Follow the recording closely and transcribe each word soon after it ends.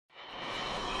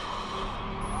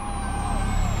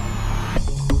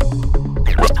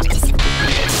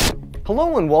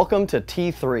Hello and welcome to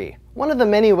T3. One of the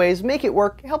many ways Make It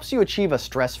Work helps you achieve a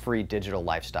stress-free digital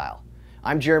lifestyle.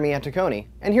 I'm Jeremy Anticoni,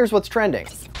 and here's what's trending.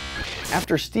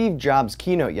 After Steve Jobs'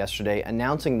 keynote yesterday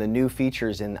announcing the new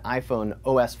features in iPhone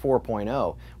OS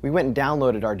 4.0, we went and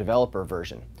downloaded our developer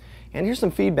version. And here's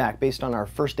some feedback based on our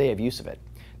first day of use of it.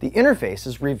 The interface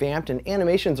is revamped and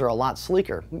animations are a lot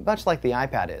sleeker, much like the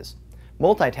iPad is.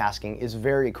 Multitasking is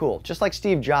very cool. Just like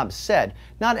Steve Jobs said,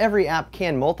 not every app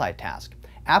can multitask.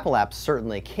 Apple apps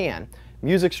certainly can.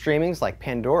 Music streamings like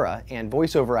Pandora and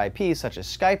voice over IP such as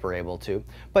Skype are able to,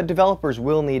 but developers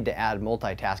will need to add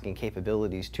multitasking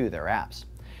capabilities to their apps.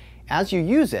 As you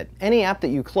use it, any app that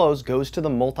you close goes to the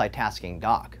multitasking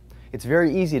dock. It's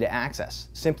very easy to access.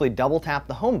 Simply double tap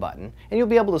the home button and you'll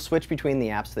be able to switch between the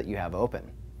apps that you have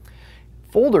open.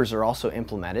 Folders are also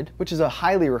implemented, which is a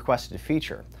highly requested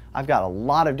feature. I've got a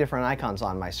lot of different icons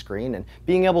on my screen, and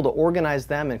being able to organize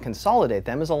them and consolidate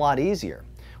them is a lot easier.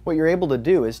 What you're able to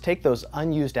do is take those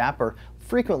unused apps or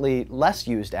frequently less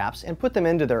used apps and put them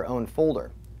into their own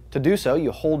folder. To do so,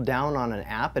 you hold down on an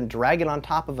app and drag it on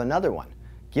top of another one.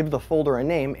 Give the folder a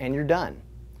name and you're done.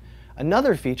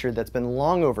 Another feature that's been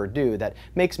long overdue that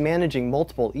makes managing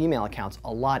multiple email accounts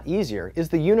a lot easier is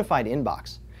the unified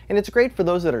inbox. And it's great for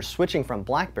those that are switching from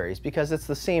BlackBerries because it's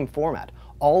the same format.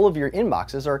 All of your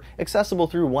inboxes are accessible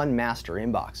through one master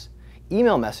inbox.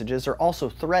 Email messages are also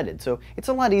threaded, so it's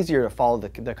a lot easier to follow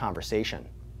the conversation.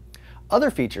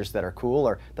 Other features that are cool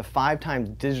are the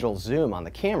 5x digital zoom on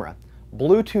the camera,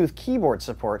 Bluetooth keyboard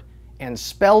support, and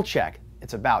spell check.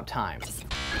 It's about time.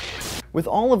 With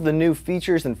all of the new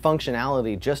features and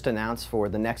functionality just announced for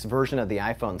the next version of the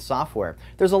iPhone software,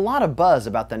 there's a lot of buzz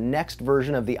about the next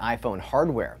version of the iPhone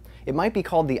hardware. It might be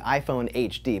called the iPhone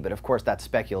HD, but of course that's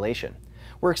speculation.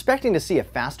 We're expecting to see a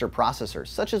faster processor,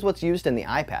 such as what's used in the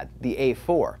iPad, the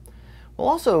A4. We'll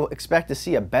also expect to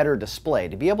see a better display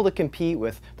to be able to compete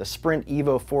with the Sprint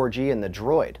Evo 4G and the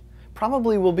Droid.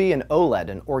 Probably will be an OLED,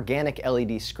 an organic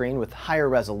LED screen with higher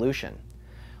resolution.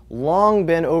 Long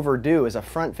been overdue is a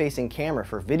front-facing camera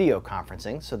for video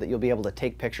conferencing so that you'll be able to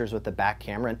take pictures with the back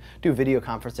camera and do video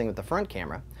conferencing with the front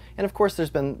camera. And of course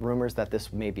there's been rumors that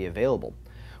this may be available.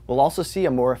 We'll also see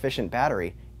a more efficient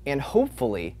battery, and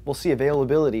hopefully we'll see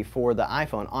availability for the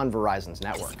iPhone on Verizon's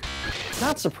network.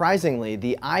 Not surprisingly,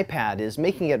 the iPad is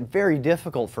making it very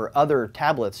difficult for other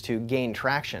tablets to gain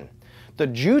traction. The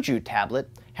Juju tablet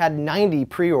had 90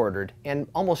 pre-ordered and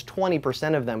almost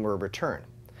 20% of them were returned.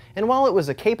 And while it was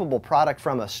a capable product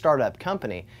from a startup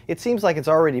company, it seems like it's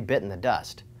already bitten the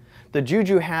dust. The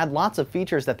Juju had lots of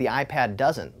features that the iPad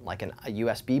doesn't, like a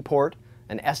USB port,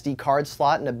 an SD card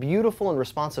slot, and a beautiful and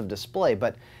responsive display,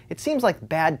 but it seems like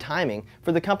bad timing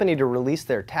for the company to release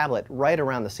their tablet right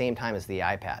around the same time as the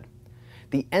iPad.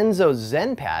 The Enzo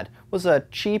ZenPad was a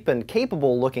cheap and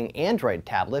capable looking Android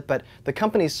tablet, but the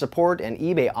company's support and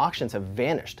eBay auctions have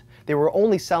vanished. They were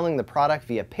only selling the product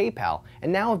via PayPal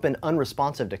and now have been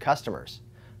unresponsive to customers.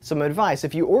 Some advice: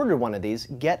 if you ordered one of these,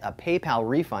 get a PayPal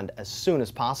refund as soon as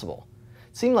possible.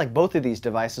 It seemed like both of these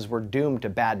devices were doomed to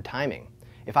bad timing.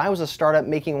 If I was a startup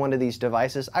making one of these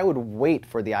devices, I would wait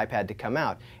for the iPad to come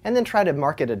out and then try to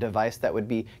market a device that would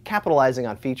be capitalizing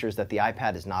on features that the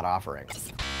iPad is not offering.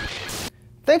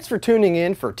 Thanks for tuning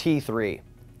in for T3.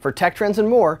 For tech trends and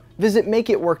more, visit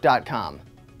MakeItWork.com.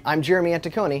 I'm Jeremy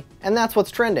Anticoni, and that's what's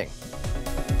trending.